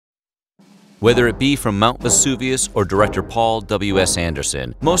Whether it be from Mount Vesuvius or director Paul W.S.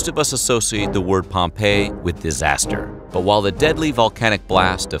 Anderson, most of us associate the word Pompeii with disaster. But while the deadly volcanic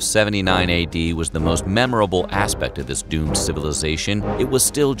blast of 79 AD was the most memorable aspect of this doomed civilization, it was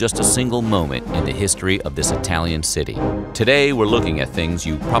still just a single moment in the history of this Italian city. Today, we're looking at things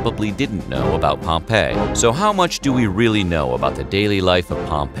you probably didn't know about Pompeii. So how much do we really know about the daily life of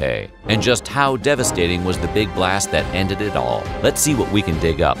Pompeii? And just how devastating was the big blast that ended it all? Let's see what we can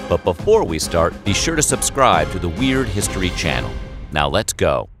dig up. But before we start, be sure to subscribe to the Weird History channel. Now let's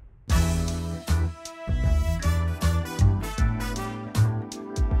go.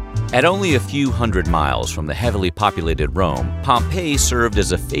 At only a few hundred miles from the heavily populated Rome, Pompeii served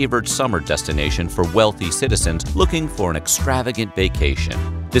as a favored summer destination for wealthy citizens looking for an extravagant vacation.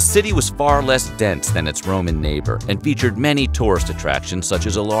 The city was far less dense than its Roman neighbor and featured many tourist attractions such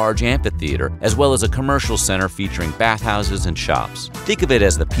as a large amphitheater as well as a commercial center featuring bathhouses and shops. Think of it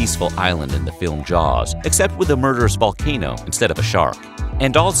as the peaceful island in the film Jaws, except with a murderous volcano instead of a shark.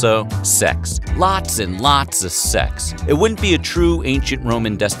 And also, sex. Lots and lots of sex. It wouldn't be a true ancient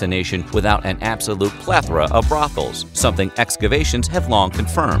Roman destination without an absolute plethora of brothels, something excavations have long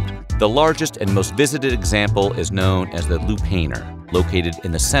confirmed. The largest and most visited example is known as the Lupanar. Located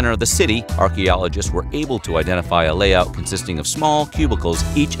in the center of the city, archaeologists were able to identify a layout consisting of small cubicles,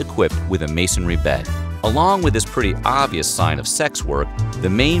 each equipped with a masonry bed. Along with this pretty obvious sign of sex work, the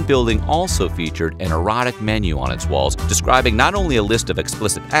main building also featured an erotic menu on its walls, describing not only a list of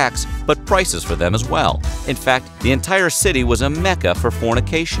explicit acts, but prices for them as well. In fact, the entire city was a mecca for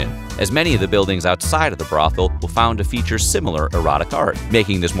fornication, as many of the buildings outside of the brothel were found to feature similar erotic art,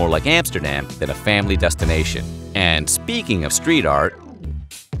 making this more like Amsterdam than a family destination. And speaking of street art,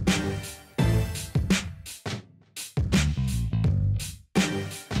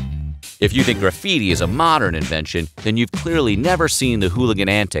 if you think graffiti is a modern invention, then you've clearly never seen the hooligan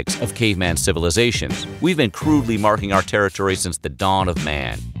antics of caveman civilizations. We've been crudely marking our territory since the dawn of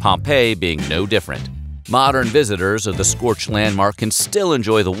man, Pompeii being no different. Modern visitors of the scorched landmark can still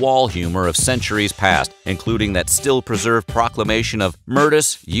enjoy the wall humor of centuries past, including that still-preserved proclamation of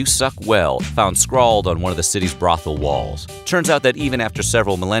 "Murtis, you suck well," found scrawled on one of the city's brothel walls. Turns out that even after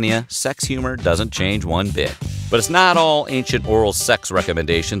several millennia, sex humor doesn't change one bit. But it's not all ancient oral sex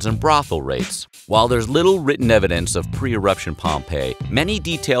recommendations and brothel rates. While there's little written evidence of pre-eruption Pompeii, many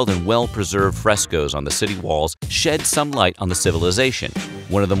detailed and well-preserved frescoes on the city walls shed some light on the civilization.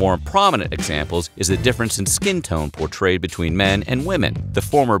 One of the more prominent examples is the difference in skin tone portrayed between men and women, the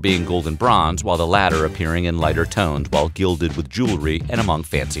former being golden bronze while the latter appearing in lighter tones while gilded with jewelry and among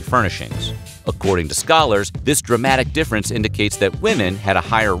fancy furnishings. According to scholars, this dramatic difference indicates that women had a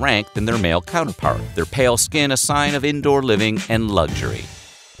higher rank than their male counterpart, their pale skin a sign of indoor living and luxury.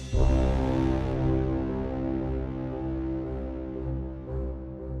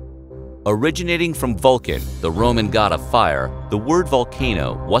 Originating from Vulcan, the Roman god of fire, the word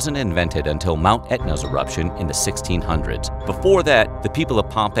volcano wasn't invented until Mount Etna's eruption in the 1600s. Before that, the people of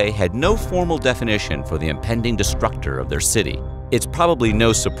Pompeii had no formal definition for the impending destructor of their city. It's probably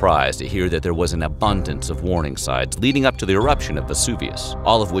no surprise to hear that there was an abundance of warning signs leading up to the eruption of Vesuvius,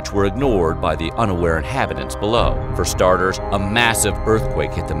 all of which were ignored by the unaware inhabitants below. For starters, a massive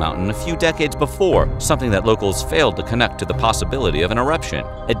earthquake hit the mountain a few decades before, something that locals failed to connect to the possibility of an eruption.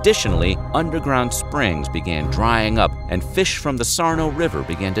 Additionally, underground springs began drying up and fish from the Sarno River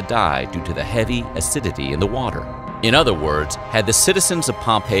began to die due to the heavy acidity in the water. In other words, had the citizens of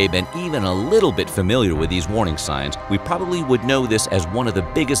Pompeii been even a little bit familiar with these warning signs, we probably would know this as one of the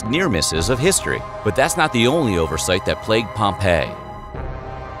biggest near misses of history. But that's not the only oversight that plagued Pompeii.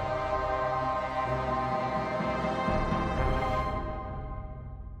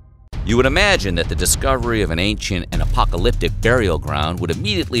 You would imagine that the discovery of an ancient and apocalyptic burial ground would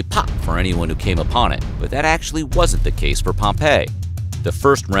immediately pop for anyone who came upon it, but that actually wasn't the case for Pompeii. The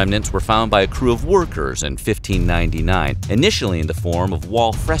first remnants were found by a crew of workers in 1599, initially in the form of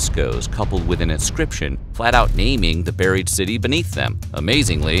wall frescoes coupled with an inscription flat out naming the buried city beneath them.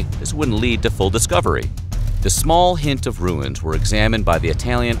 Amazingly, this wouldn't lead to full discovery. The small hint of ruins were examined by the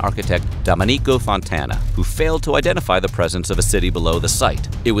Italian architect Domenico Fontana, who failed to identify the presence of a city below the site.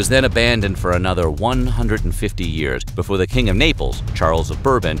 It was then abandoned for another 150 years before the King of Naples, Charles of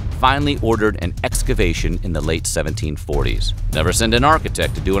Bourbon, finally ordered an excavation in the late 1740s. Never send an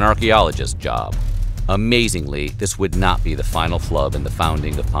architect to do an archaeologist's job. Amazingly, this would not be the final flub in the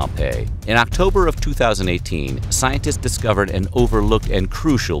founding of Pompeii. In October of 2018, scientists discovered an overlooked and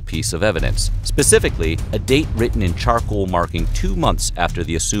crucial piece of evidence, specifically a date written in charcoal marking 2 months after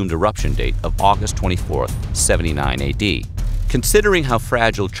the assumed eruption date of August 24, 79 AD. Considering how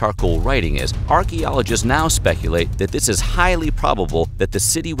fragile charcoal writing is, archaeologists now speculate that this is highly probable that the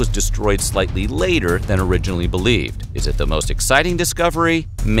city was destroyed slightly later than originally believed. Is it the most exciting discovery?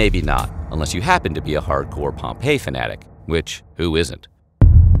 Maybe not, unless you happen to be a hardcore Pompeii fanatic, which who isn't?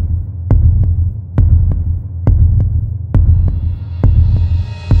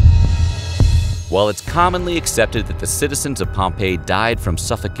 While it's commonly accepted that the citizens of Pompeii died from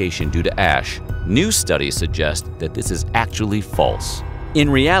suffocation due to ash, new studies suggest that this is actually false. In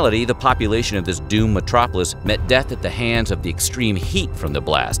reality, the population of this doomed metropolis met death at the hands of the extreme heat from the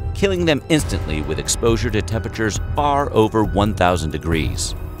blast, killing them instantly with exposure to temperatures far over 1,000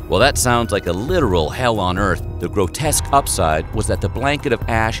 degrees. While that sounds like a literal hell on earth, the grotesque upside was that the blanket of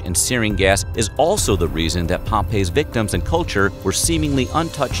ash and searing gas is also the reason that Pompeii's victims and culture were seemingly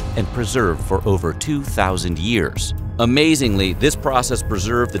untouched and preserved for over 2,000 years. Amazingly, this process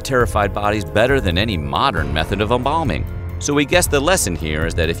preserved the terrified bodies better than any modern method of embalming. So we guess the lesson here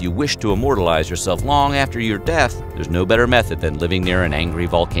is that if you wish to immortalize yourself long after your death, there's no better method than living near an angry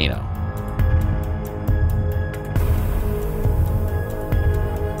volcano.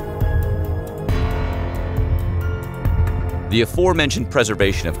 The aforementioned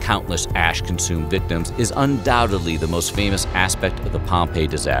preservation of countless ash-consumed victims is undoubtedly the most famous aspect of the Pompeii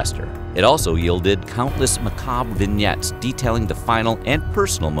disaster. It also yielded countless macabre vignettes detailing the final and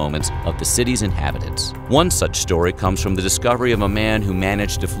personal moments of the city's inhabitants. One such story comes from the discovery of a man who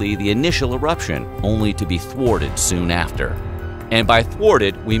managed to flee the initial eruption, only to be thwarted soon after. And by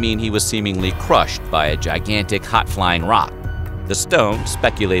thwarted, we mean he was seemingly crushed by a gigantic hot-flying rock. The stone,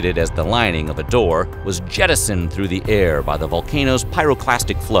 speculated as the lining of a door, was jettisoned through the air by the volcano's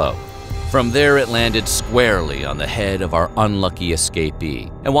pyroclastic flow. From there it landed squarely on the head of our unlucky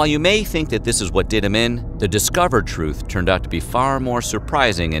escapee. And while you may think that this is what did him in, the discovered truth turned out to be far more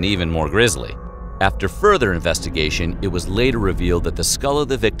surprising and even more grisly. After further investigation, it was later revealed that the skull of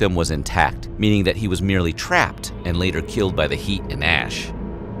the victim was intact, meaning that he was merely trapped and later killed by the heat and ash.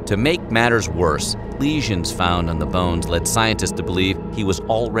 To make matters worse, lesions found on the bones led scientists to believe he was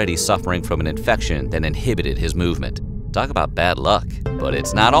already suffering from an infection that inhibited his movement. Talk about bad luck. But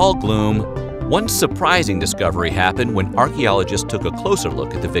it's not all gloom. One surprising discovery happened when archaeologists took a closer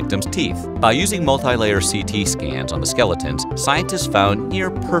look at the victim's teeth. By using multi-layer CT scans on the skeletons, scientists found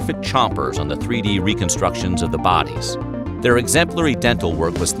near-perfect chompers on the 3D reconstructions of the bodies. Their exemplary dental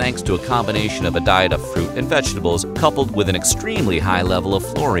work was thanks to a combination of a diet of fruit and vegetables coupled with an extremely high level of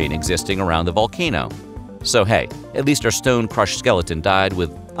fluorine existing around the volcano. So hey, at least our stone-crushed skeleton died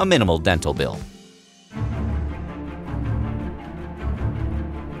with a minimal dental bill.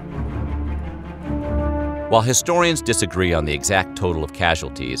 While historians disagree on the exact total of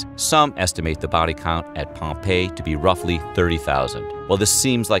casualties, some estimate the body count at Pompeii to be roughly 30,000. While this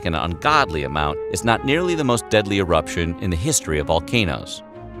seems like an ungodly amount, it's not nearly the most deadly eruption in the history of volcanoes.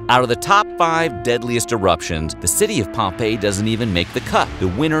 Out of the top 5 deadliest eruptions, the city of Pompeii doesn't even make the cut, the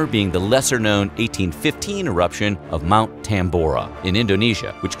winner being the lesser-known 1815 eruption of Mount Tambora in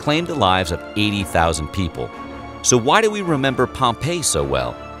Indonesia, which claimed the lives of 80,000 people. So why do we remember Pompeii so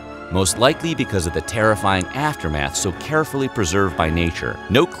well? Most likely because of the terrifying aftermath so carefully preserved by nature.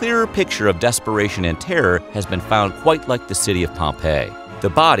 No clearer picture of desperation and terror has been found quite like the city of Pompeii. The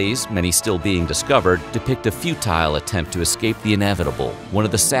bodies, many still being discovered, depict a futile attempt to escape the inevitable, one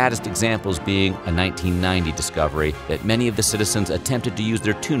of the saddest examples being a 1990 discovery that many of the citizens attempted to use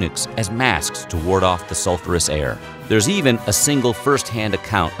their tunics as masks to ward off the sulfurous air. There's even a single first-hand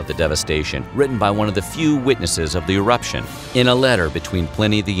account of the devastation, written by one of the few witnesses of the eruption. In a letter between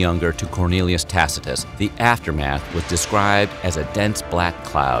Pliny the Younger to Cornelius Tacitus, the aftermath was described as a dense black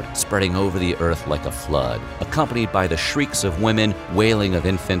cloud spreading over the earth like a flood, accompanied by the shrieks of women, wailing of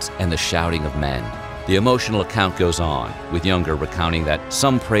infants, and the shouting of men. The emotional account goes on, with Younger recounting that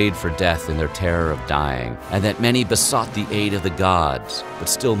some prayed for death in their terror of dying, and that many besought the aid of the gods, but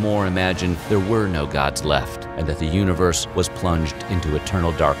still more imagined there were no gods left, and that the universe was plunged into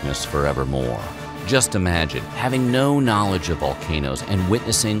eternal darkness forevermore. Just imagine having no knowledge of volcanoes and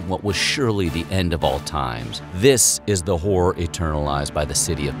witnessing what was surely the end of all times. This is the horror eternalized by the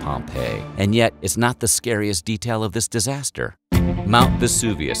city of Pompeii, and yet it's not the scariest detail of this disaster. Mount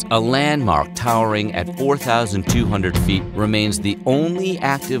Vesuvius, a landmark towering at 4,200 feet, remains the only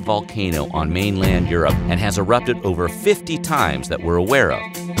active volcano on mainland Europe and has erupted over 50 times that we're aware of.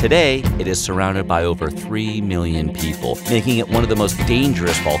 Today, it is surrounded by over 3 million people, making it one of the most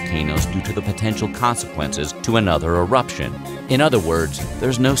dangerous volcanoes due to the potential consequences to another eruption. In other words,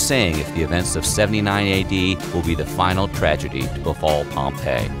 there's no saying if the events of 79 AD will be the final tragedy to befall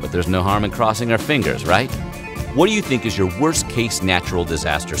Pompeii. But there's no harm in crossing our fingers, right? What do you think is your worst case natural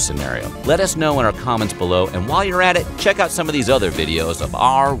disaster scenario? Let us know in our comments below, and while you're at it, check out some of these other videos of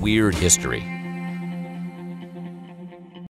our weird history.